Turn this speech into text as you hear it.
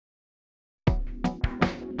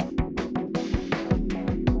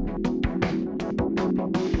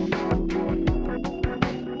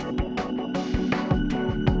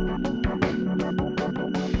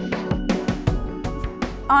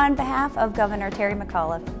On behalf of Governor Terry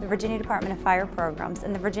McAuliffe, the Virginia Department of Fire Programs,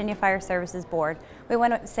 and the Virginia Fire Services Board, we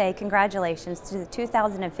want to say congratulations to the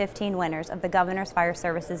 2015 winners of the Governor's Fire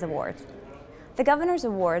Services Awards. The Governor's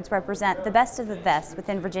Awards represent the best of the best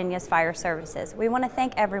within Virginia's fire services. We want to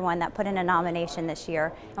thank everyone that put in a nomination this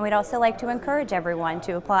year, and we'd also like to encourage everyone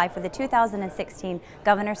to apply for the 2016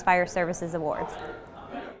 Governor's Fire Services Awards.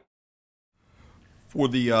 For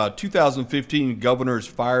the 2015 Governor's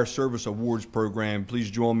Fire Service Awards program, please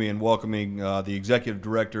join me in welcoming the Executive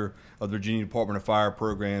Director of the Virginia Department of Fire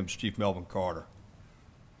Programs, Chief Melvin Carter.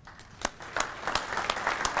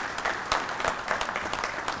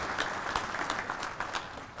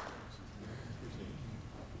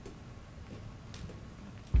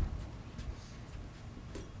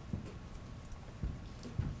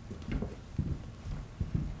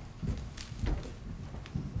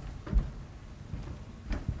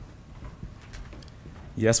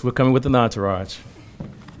 Yes, we're coming with an entourage.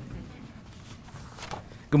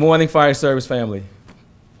 Good morning, fire service family.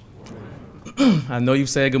 I know you've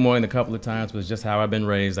said good morning a couple of times, but it's just how I've been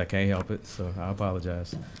raised. I can't help it, so I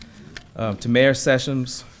apologize. To Mayor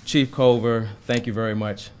Sessions, Chief Culver, thank you very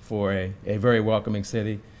much for a very welcoming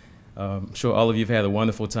city. I'm sure all of you have had a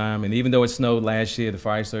wonderful time, and even though it snowed last year, the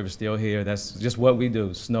fire service is still here. That's just what we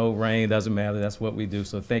do. Snow, rain, doesn't matter. That's what we do,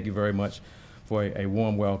 so thank you very much for a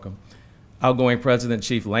warm welcome. Outgoing President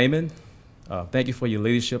Chief Lehman, thank you for your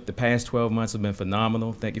leadership. The past 12 months have been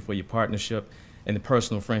phenomenal. Thank you for your partnership and the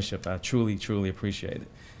personal friendship. I truly, truly appreciate it.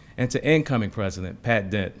 And to incoming President Pat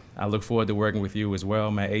Dent, I look forward to working with you as well.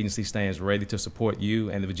 My agency stands ready to support you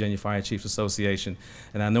and the Virginia Fire Chiefs Association.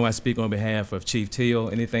 And I know I speak on behalf of Chief Teal.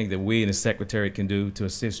 Anything that we and the Secretary can do to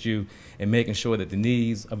assist you in making sure that the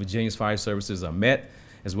needs of Virginia's fire services are met,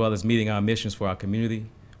 as well as meeting our missions for our community,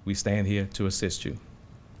 we stand here to assist you.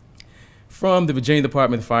 From the Virginia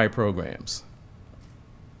Department of Fire Programs,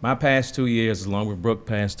 my past 2 years, along with Brooke's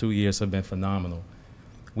past 2 years, have been phenomenal.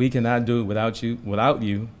 We cannot do it without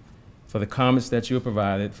you, for the comments that you have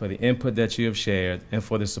provided, for the input that you have shared, and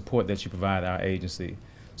for the support that you provide our agency.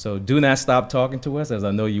 So do not stop talking to us, as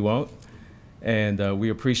I know you won't. And we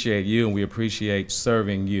appreciate you, and we appreciate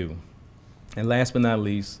serving you. And last but not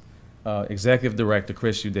least, Executive Director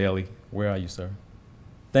Chris Udaley. Where are you, sir?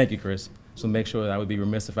 Thank you, Chris. So make sure that I would be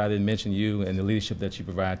remiss if I didn't mention you and the leadership that you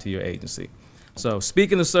provide to your agency. So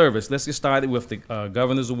speaking of service, let's get started with the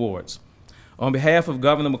Governor's Awards. On behalf of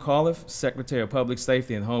Governor McAuliffe, Secretary of Public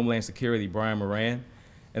Safety and Homeland Security Brian Moran,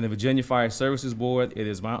 and the Virginia Fire Services Board, it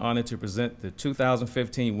is my honor to present the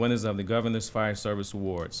 2015 winners of the Governor's Fire Service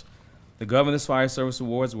Awards. The Governor's Fire Service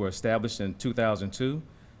Awards were established in 2002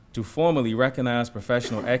 to formally recognize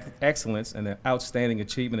professional excellence and the outstanding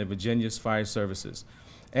achievement of Virginia's fire services,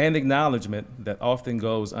 and acknowledgement that often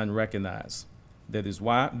goes unrecognized. This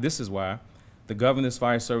is why the Governor's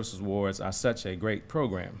Fire Services Awards are such a great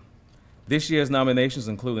program. This year's nominations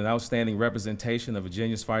include an outstanding representation of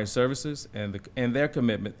Virginia's fire services and their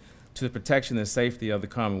commitment to the protection and safety of the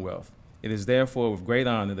Commonwealth. It is therefore with great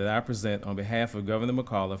honor that I present on behalf of Governor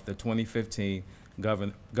McAuliffe the 2015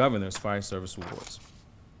 Governor's Fire Service Awards.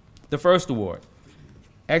 The first award,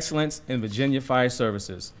 Excellence in Virginia Fire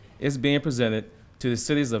Services, is being presented to the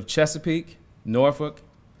cities of Chesapeake, Norfolk,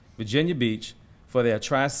 Virginia Beach for their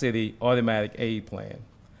Tri-City Automatic Aid Plan.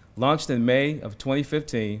 Launched in May of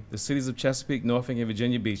 2015, the cities of Chesapeake, Norfolk, and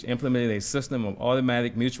Virginia Beach implemented a system of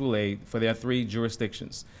automatic mutual aid for their 3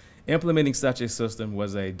 jurisdictions. Implementing such a system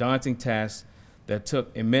was a daunting task that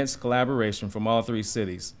took immense collaboration from all 3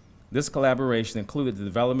 cities. This collaboration included the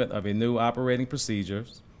development of a new operating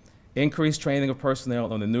procedures, increased training of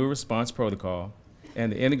personnel on the new response protocol, and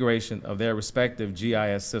the integration of their respective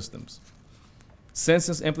GIS systems. Since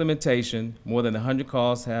its implementation, more than 100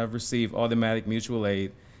 calls have received automatic mutual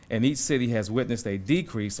aid, and each city has witnessed a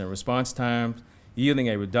decrease in response times, yielding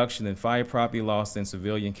a reduction in fire property loss and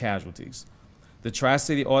civilian casualties. The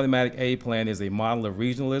Tri-City Automatic Aid Plan is a model of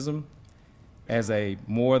regionalism as a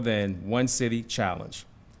more than one city challenge.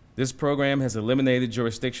 This program has eliminated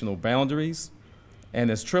jurisdictional boundaries and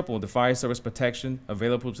has tripled the fire service protection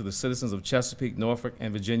available to the citizens of Chesapeake, Norfolk,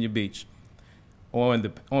 and Virginia Beach.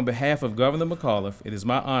 On behalf of Governor McAuliffe, it is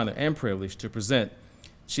my honor and privilege to present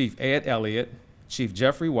Chief Ed Elliott, Chief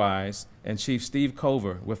Jeffrey Wise, and Chief Steve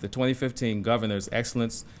Culver with the 2015 Governor's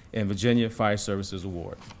Excellence in Virginia Fire Services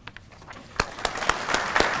Award.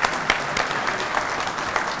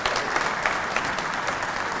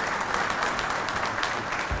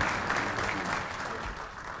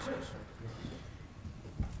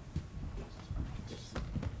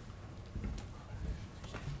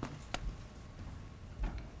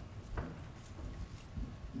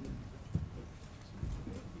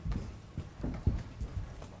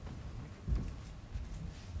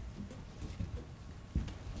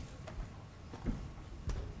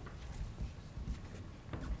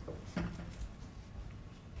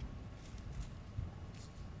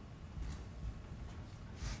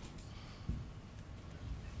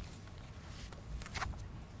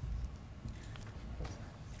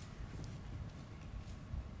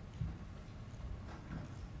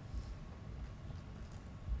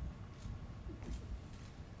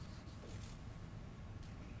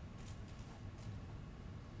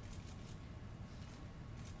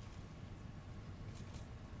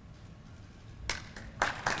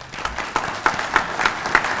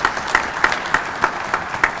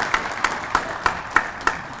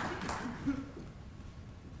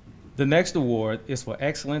 The next award is for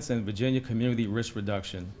excellence in Virginia community risk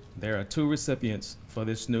reduction. There are 2 recipients for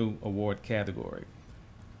this new award category.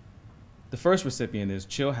 The first recipient is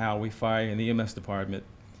Chilhowie Fire and EMS Department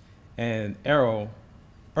and Earl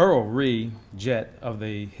Ree Jett of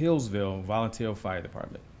the Hillsville Volunteer Fire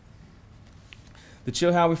Department. The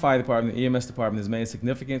Chilhowie Fire Department and EMS Department has made a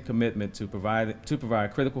significant commitment to provide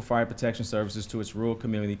critical fire protection services to its rural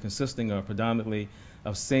community, consisting of predominantly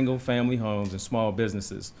of single-family homes and small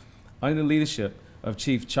businesses. Under the leadership of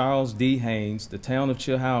Chief Charles D. Haynes, the town of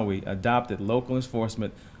Chilhowie adopted local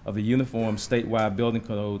enforcement of the Uniform Statewide Building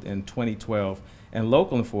Code in 2012 and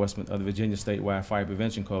local enforcement of the Virginia Statewide Fire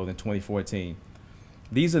Prevention Code in 2014.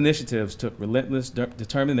 These initiatives took relentless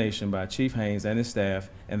determination by Chief Haynes and his staff,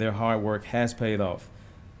 and their hard work has paid off.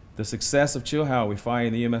 The success of Chilhowie Fire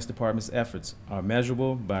and EMS Department's efforts are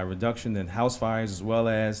measurable by a reduction in house fires as well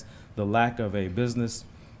as the lack of a business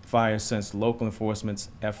fire since local enforcement's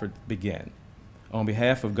effort began. On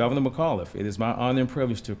behalf of Governor McAuliffe, it is my honor and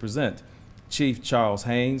privilege to present Chief Charles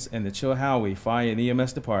Haynes and the Chilhowie Fire and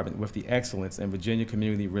EMS Department with the Excellence in Virginia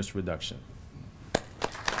Community Risk Reduction.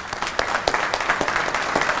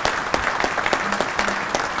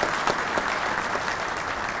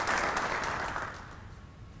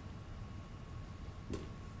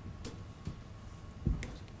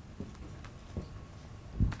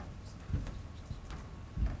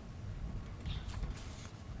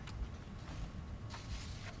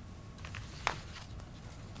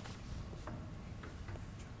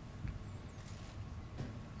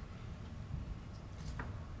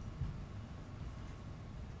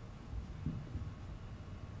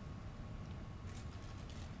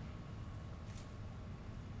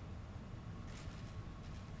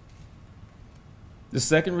 The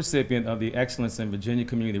second recipient of the Excellence in Virginia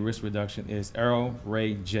Community Risk Reduction is Earl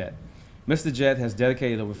Ray Jett. Mr. Jett has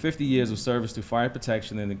dedicated over 50 years of service to fire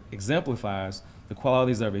protection and exemplifies the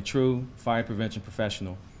qualities of a true fire prevention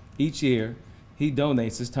professional. Each year, he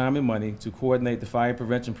donates his time and money to coordinate the fire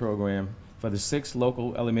prevention program for the 6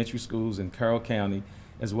 local elementary schools in Carroll County,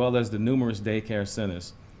 as well as the numerous daycare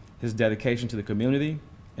centers. His dedication to the community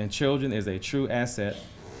and children is a true asset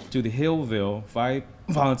to the Hillsville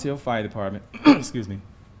Volunteer Fire Department, excuse me,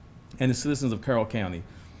 and the citizens of Carroll County.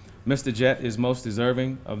 Mr. Jett is most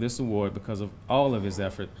deserving of this award because of all of his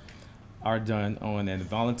effort are done on a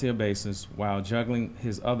volunteer basis while juggling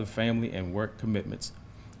his other family and work commitments.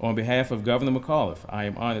 On behalf of Governor McAuliffe, I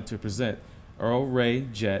am honored to present Earl Ray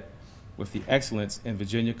Jett with the Excellence in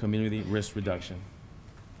Virginia Community Risk Reduction.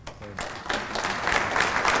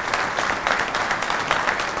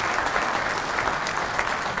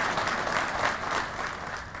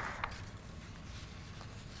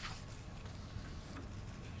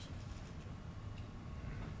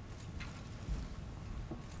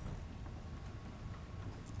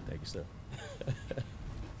 Thank you, sir.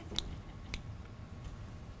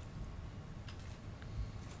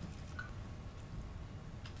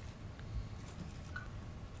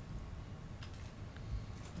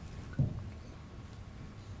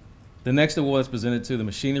 The next award is presented to the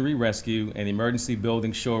Machinery Rescue and Emergency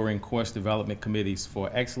Building Shoring Course Development Committees for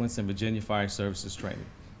Excellence in Virginia Fire Services Training.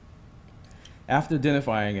 After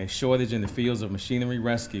identifying a shortage in the fields of machinery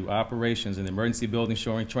rescue, operations, and emergency building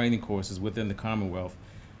shoring training courses within the Commonwealth,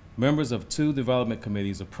 members of 2 development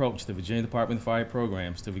committees approached the Virginia Department of Fire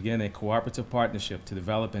Programs to begin a cooperative partnership to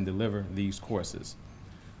develop and deliver these courses.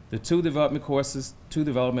 The 2 development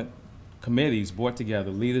committees brought together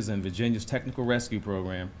leaders in Virginia's technical rescue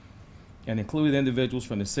program and included individuals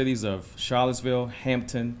from the cities of Charlottesville,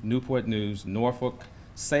 Hampton, Newport News, Norfolk,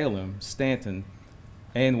 Salem, Stanton,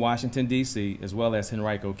 and Washington, D.C., as well as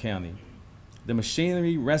Henrico County. The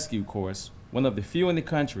Machinery Rescue course, one of the few in the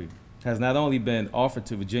country, has not only been offered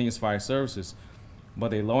to Virginia's fire services,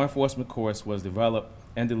 but a law enforcement course was developed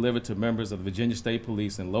and delivered to members of the Virginia State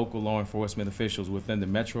Police and local law enforcement officials within the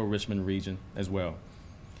Metro Richmond region as well.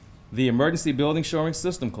 The Emergency Building Shoring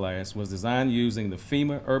System class was designed using the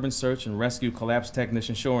FEMA Urban Search and Rescue Collapse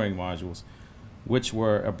Technician Shoring modules, which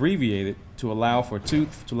were abbreviated to allow for a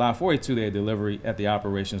 2-day delivery at the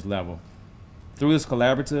operations level. Through this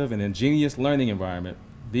collaborative and ingenious learning environment,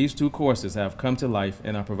 these 2 courses have come to life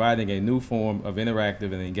and are providing a new form of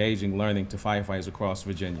interactive and engaging learning to firefighters across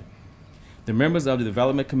Virginia. The members of the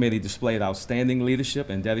Development Committee displayed outstanding leadership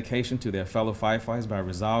and dedication to their fellow firefighters by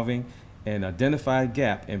resolving an identified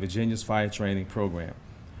gap in Virginia's fire training program.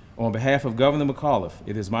 On behalf of Governor McAuliffe,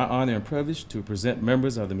 it is my honor and privilege to present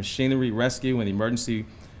members of the Machinery Rescue and Emergency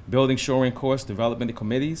Building Shoring Course Development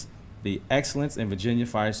Committees the Excellence in Virginia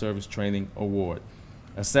Fire Service Training Award.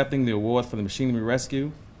 Accepting the award for the Machinery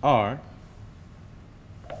Rescue are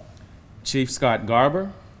Chief Scott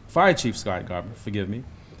Garber Fire Chief Scott Garber, forgive me,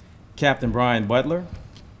 Captain Brian Butler,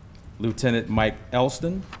 Lieutenant Mike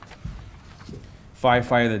Elston,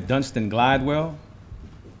 Firefighter Dunstan Glidewell,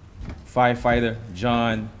 Firefighter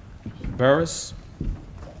John Burris. Did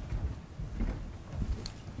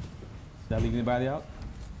I leave anybody out?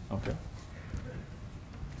 Okay.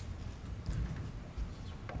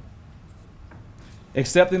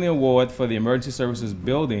 Accepting the award for the Emergency Services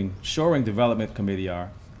Building Shoring Development Committee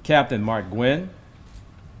are Captain Mark Gwynn,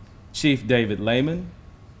 Chief David Lehman,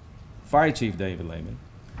 Fire Chief David Lehman,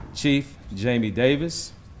 Chief Jamie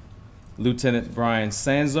Davis, Lieutenant Brian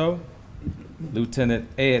Sanzo, Lieutenant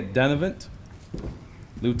Ed Donovan,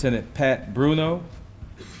 Lieutenant Pat Bruno,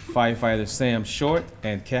 Firefighter Sam Short,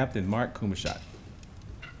 and Captain Mark Kumashot.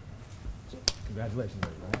 Congratulations,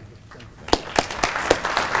 everybody.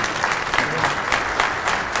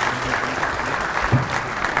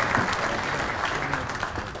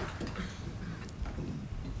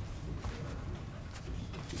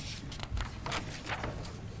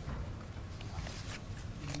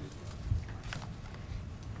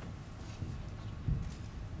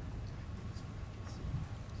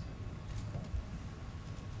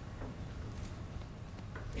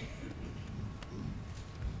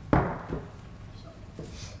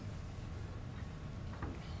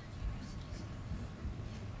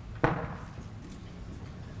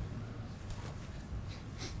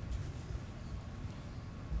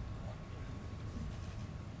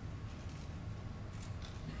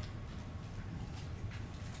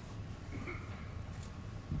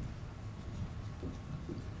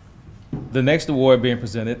 The next award being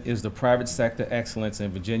presented is the Private Sector Excellence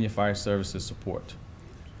in Virginia Fire Services Support.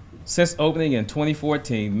 Since opening in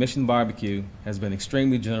 2014, Mission Barbecue has been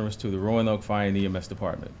extremely generous to the Roanoke Fire and EMS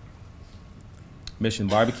Department. Mission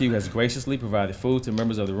Barbecue has graciously provided food to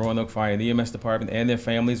members of the Roanoke Fire and EMS Department and their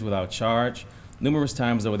families without charge numerous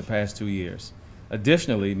times over the past 2 years.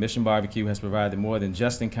 Additionally, Mission Barbecue has provided more than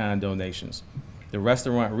just-in-kind donations. The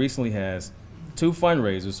restaurant recently has 2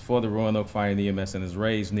 fundraisers for the Roanoke Fire and EMS and has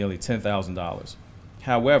raised nearly $10,000.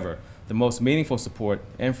 However, the most meaningful support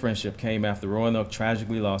and friendship came after Roanoke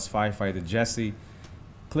tragically lost firefighter Jesse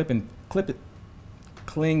Klingenpeel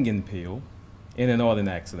in an auto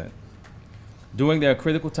accident. During their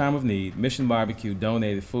critical time of need, Mission Barbecue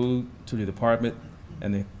donated food to the department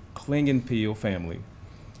and the Klingenpeel family.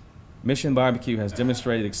 Mission Barbecue has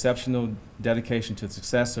demonstrated exceptional dedication to the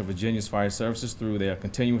success of Virginia's fire services through their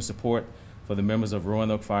continuous support for the members of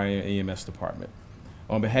Roanoke Fire and EMS Department.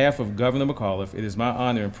 On behalf of Governor McAuliffe, it is my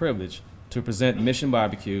honor and privilege to present Mission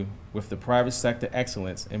Barbecue with the Private Sector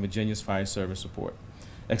Excellence in Virginia's Fire Service Support.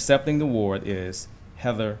 Accepting the award is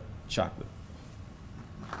Heather Chocolate.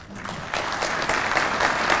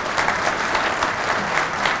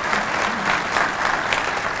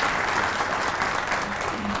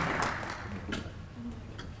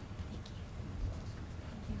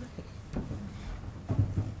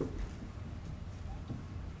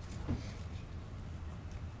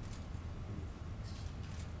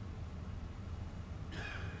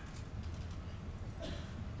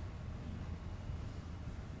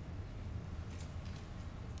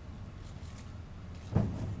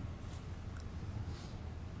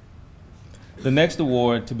 The next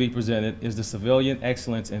award to be presented is the Civilian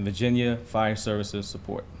Excellence in Virginia Fire Services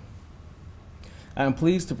Support. I am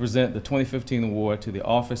pleased to present the 2015 award to the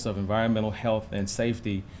Office of Environmental Health and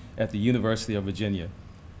Safety at the University of Virginia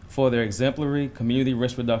for their exemplary community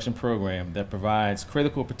risk reduction program that provides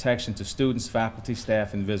critical protection to students, faculty,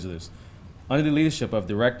 staff, and visitors. Under the leadership of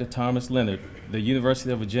Director Thomas Leonard, the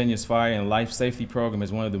University of Virginia's Fire and Life Safety Program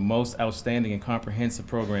is one of the most outstanding and comprehensive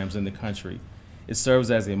programs in the country. It serves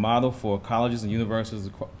as a model for colleges and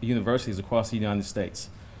universities across the United States.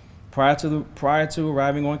 Prior to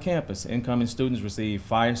arriving on campus, incoming students receive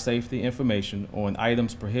fire safety information on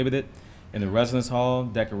items prohibited in the residence hall,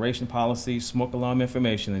 decoration policies, smoke alarm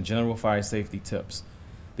information, and general fire safety tips.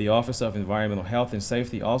 The Office of Environmental Health and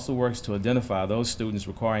Safety also works to identify those students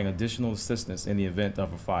requiring additional assistance in the event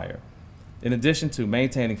of a fire. In addition to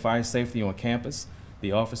maintaining fire safety on campus,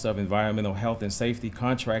 the Office of Environmental Health and Safety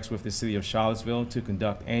contracts with the City of Charlottesville to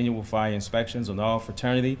conduct annual fire inspections on all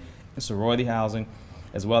fraternity and sorority housing,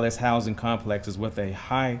 as well as housing complexes with a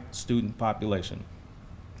high student population.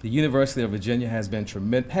 The University of Virginia has been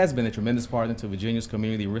a tremendous partner to Virginia's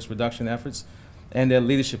community risk reduction efforts, and their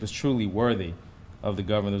leadership is truly worthy of the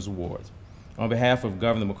Governor's Award. On behalf of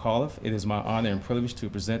Governor McAuliffe, it is my honor and privilege to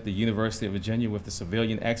present the University of Virginia with the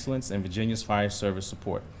Civilian Excellence in Virginia's Fire Service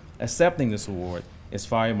Support. Accepting this award is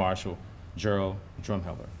Fire Marshal Gerald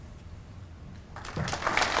Drumheller.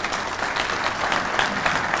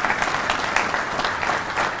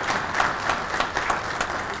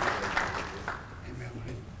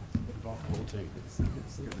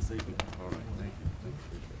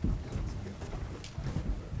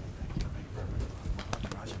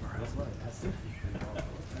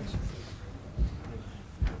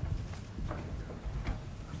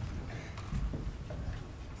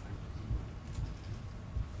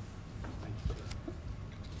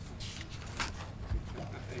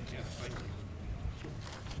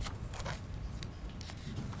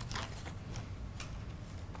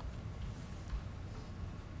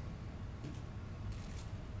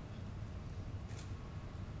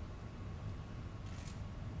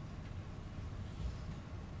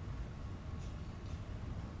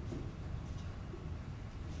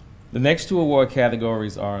 The next two award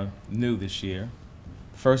categories are new this year,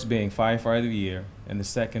 first being Firefighter of the Year and the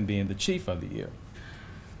second being the Chief of the Year.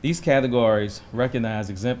 These categories recognize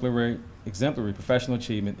exemplary professional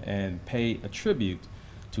achievement and pay a tribute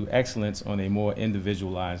to excellence on a more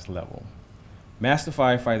individualized level. Master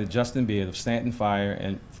Firefighter Justin Beard of Stanton Fire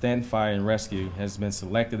and Rescue has been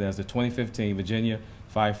selected as the 2015 Virginia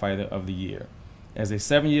Firefighter of the Year. As a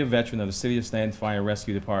 7-year veteran of the City of Stanton Fire and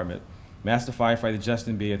Rescue Department, Master Firefighter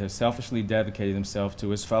Justin Beard has selfishly dedicated himself to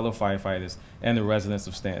his fellow firefighters and the residents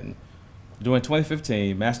of Stanton. During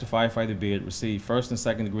 2015, Master Firefighter Beard received first and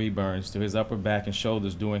second degree burns to his upper back and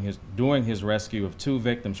shoulders during his rescue of 2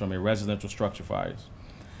 victims from a residential structure fires.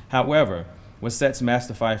 However, what sets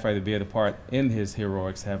Master Firefighter Beard apart in his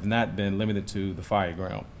heroics have not been limited to the fire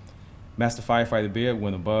ground. Master Firefighter Beard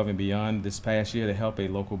went above and beyond this past year to help a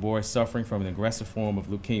local boy suffering from an aggressive form of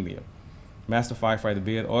leukemia. Master Firefighter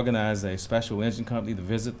Beard organized a special engine company to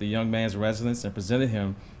visit the young man's residence and presented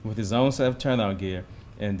him with his own set of turnout gear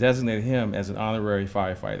and designated him as an honorary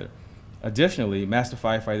firefighter. Additionally, Master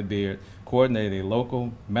Firefighter Beard coordinated a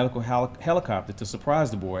local medical helicopter to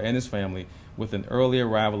surprise the boy and his family with an early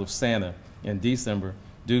arrival of Santa in December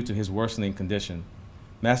due to his worsening condition.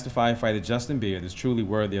 Master Firefighter Justin Beard is truly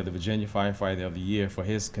worthy of the Virginia Firefighter of the Year for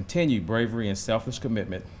his continued bravery and selfless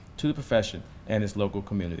commitment to the profession and its local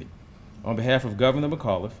community. On behalf of Governor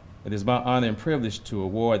McAuliffe, it is my honor and privilege to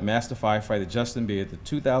award Master Firefighter Justin Beard the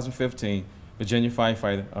 2015 Virginia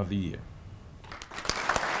Firefighter of the Year.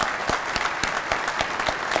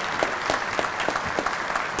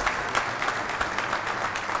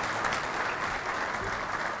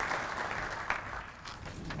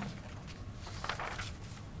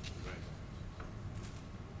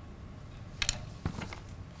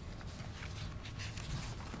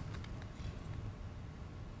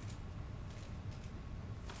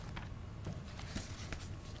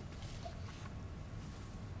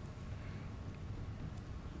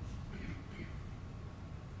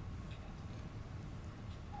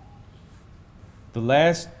 The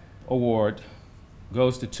last award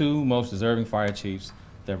goes to 2 most deserving fire chiefs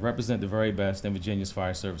that represent the very best in Virginia's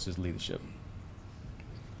fire services leadership.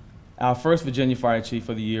 Our first Virginia Fire Chief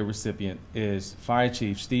of the Year recipient is Fire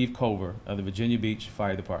Chief Steve Cover of the Virginia Beach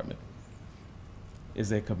Fire Department.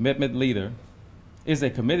 Is a committed leader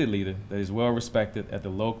that is well respected at the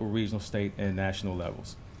local, regional, state, and national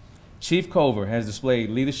levels. Chief Cover has displayed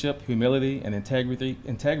leadership, humility, and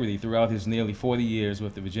integrity throughout his nearly 40 years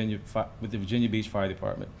with the Virginia Beach Fire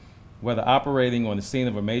Department. Whether operating on the scene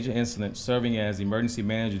of a major incident, serving as emergency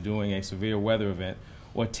manager during a severe weather event,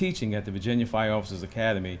 or teaching at the Virginia Fire Officers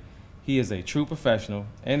Academy, he is a true professional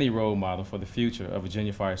and a role model for the future of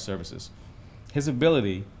Virginia Fire Services. His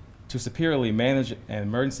ability to superiorly manage an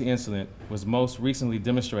emergency incident was most recently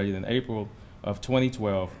demonstrated in April of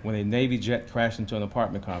 2012 when a Navy jet crashed into an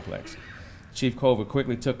apartment complex. Chief Cover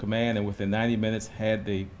quickly took command and within 90 minutes had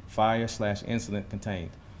the fire/incident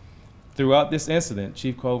contained. Throughout that incident,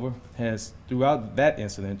 Chief Cover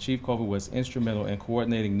was instrumental in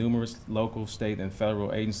coordinating numerous local, state, and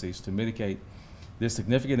federal agencies to mitigate this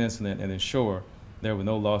significant incident and ensure there were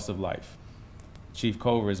no loss of life. Chief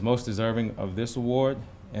Cover is most deserving of this award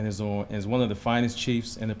and is one of the finest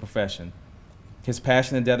chiefs in the profession. His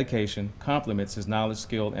passion and dedication complements his knowledge,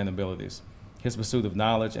 skill, and abilities. His pursuit of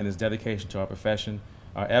knowledge and his dedication to our profession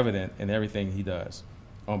are evident in everything he does.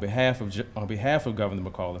 On behalf of Governor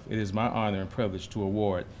McAuliffe, it is my honor and privilege to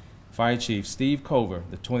award Fire Chief Steve Cover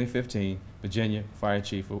the 2015 Virginia Fire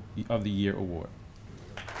Chief of the Year Award.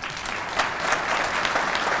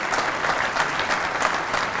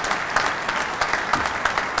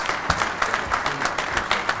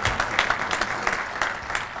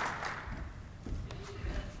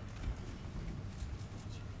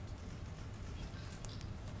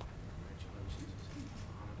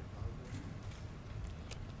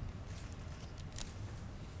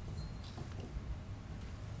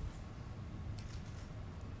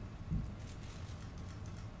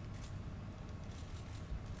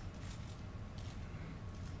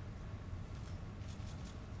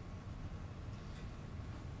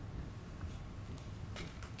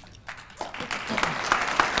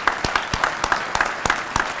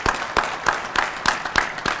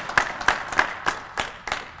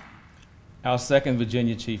 Our second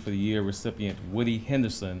Virginia Chief of the Year recipient, Woody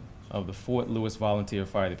Henderson of the Fort Lewis Volunteer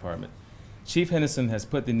Fire Department. Chief Henderson has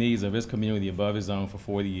put the needs of his community above his own for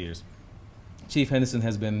 40 years. Chief Henderson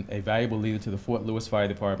has been a valuable leader to the Fort Lewis Fire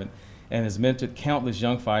Department and has mentored countless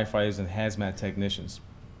young firefighters and hazmat technicians.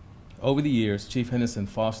 Over the years, Chief Henderson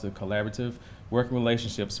fostered collaborative working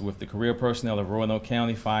relationships with the career personnel of Roanoke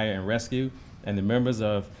County Fire and Rescue and the members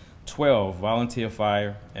of 12 volunteer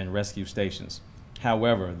fire and rescue stations.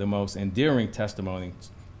 However, the most endearing testimony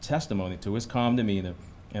to his calm demeanor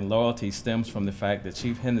and loyalty stems from the fact that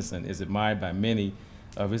Chief Henderson is admired by many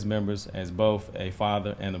of his members as both a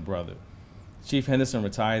father and a brother. Chief Henderson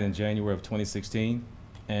retired in January of 2016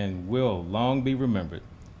 and will long be remembered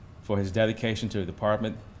for his dedication to the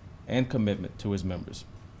department and commitment to his members.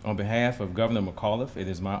 On behalf of Governor McAuliffe, it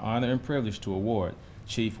is my honor and privilege to award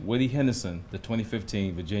Chief Woody Henderson the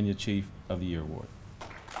 2015 Virginia Chief of the Year Award.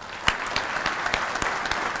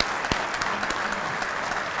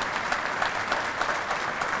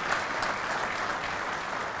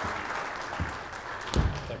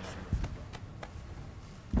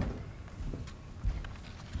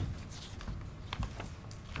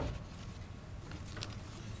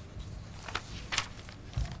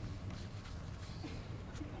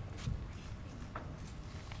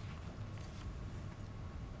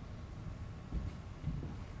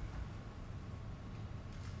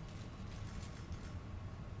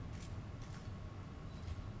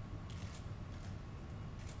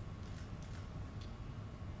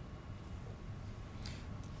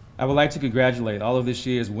 I would like to congratulate all of this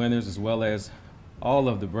year's winners as well as all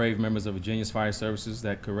of the brave members of Virginia's Fire Services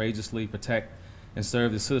that courageously protect and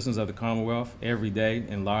serve the citizens of the Commonwealth every day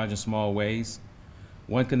in large and small ways.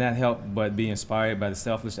 One cannot help but be inspired by the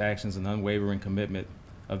selfless actions and unwavering commitment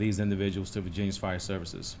of these individuals to Virginia's Fire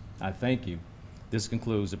Services. I thank you. This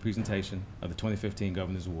concludes the presentation of the 2015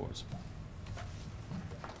 Governor's Awards.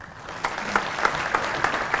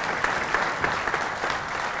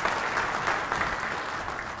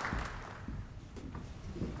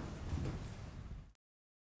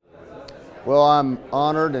 Well, I'm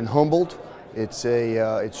honored and humbled. It's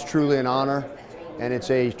truly an honor, and it's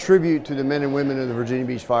a tribute to the men and women of the Virginia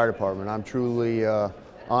Beach Fire Department. I'm truly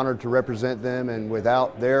honored to represent them, and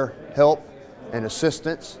without their help and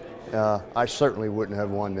assistance, I certainly wouldn't have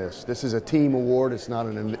won this. This is a team award, it's not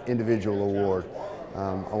an individual award.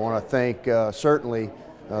 I want to thank certainly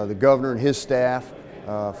the governor and his staff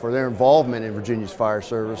for their involvement in Virginia's fire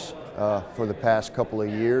service for the past couple of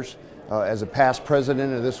years. As a past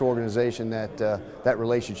president of this organization, that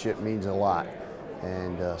relationship means a lot,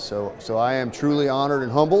 and so I am truly honored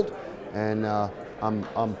and humbled, and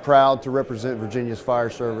I'm proud to represent Virginia's fire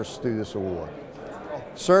service through this award.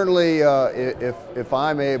 Certainly, if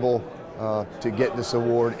I'm able to get this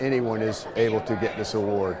award, anyone is able to get this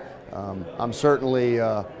award. I'm certainly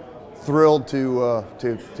thrilled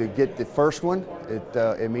to get the first one.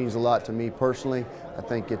 It means a lot to me personally. I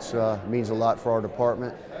think it means a lot for our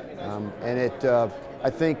department. I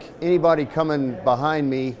think anybody coming behind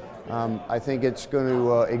me, I think it's going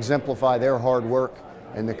to exemplify their hard work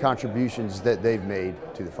and the contributions that they've made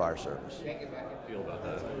to the fire service.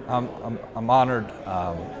 I'm honored.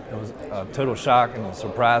 It was a total shock and a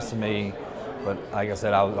surprise to me, but like I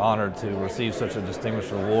said, I was honored to receive such a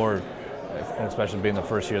distinguished award, and especially being the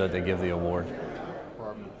first year that they give the award.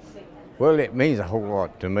 Well, it means a whole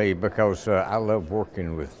lot to me because I love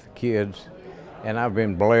working with kids, and I've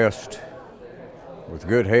been blessed with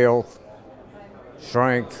good health,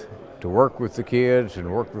 strength to work with the kids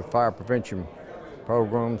and work with fire prevention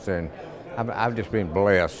programs, and I've just been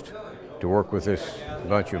blessed to work with this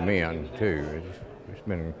bunch of men too. It's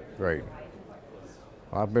been great.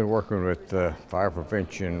 I've been working with the fire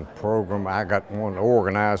prevention program. I got one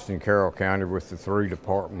organized in Carroll County with the 3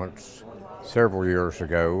 departments several years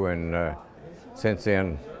ago, and since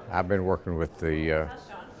then I've been working with the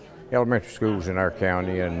elementary schools in our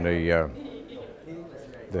county and the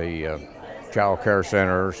child care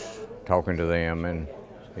centers, talking to them, and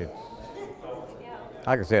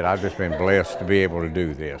like I said, I've just been blessed to be able to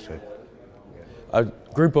do this. A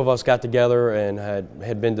group of us got together and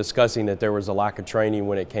had been discussing that there was a lack of training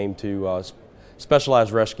when it came to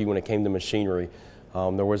specialized rescue, when it came to machinery.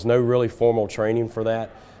 There was no really formal training for that.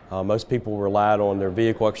 Most people relied on their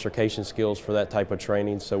vehicle extrication skills for that type of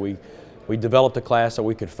training, so we developed a class so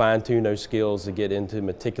we could fine-tune those skills to get into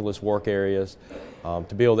meticulous work areas,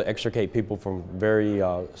 to be able to extricate people from very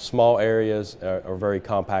small areas or very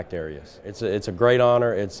compact areas. It's a great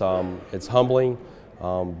honor. It's humbling,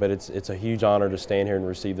 but it's a huge honor to stand here and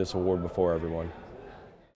receive this award before everyone.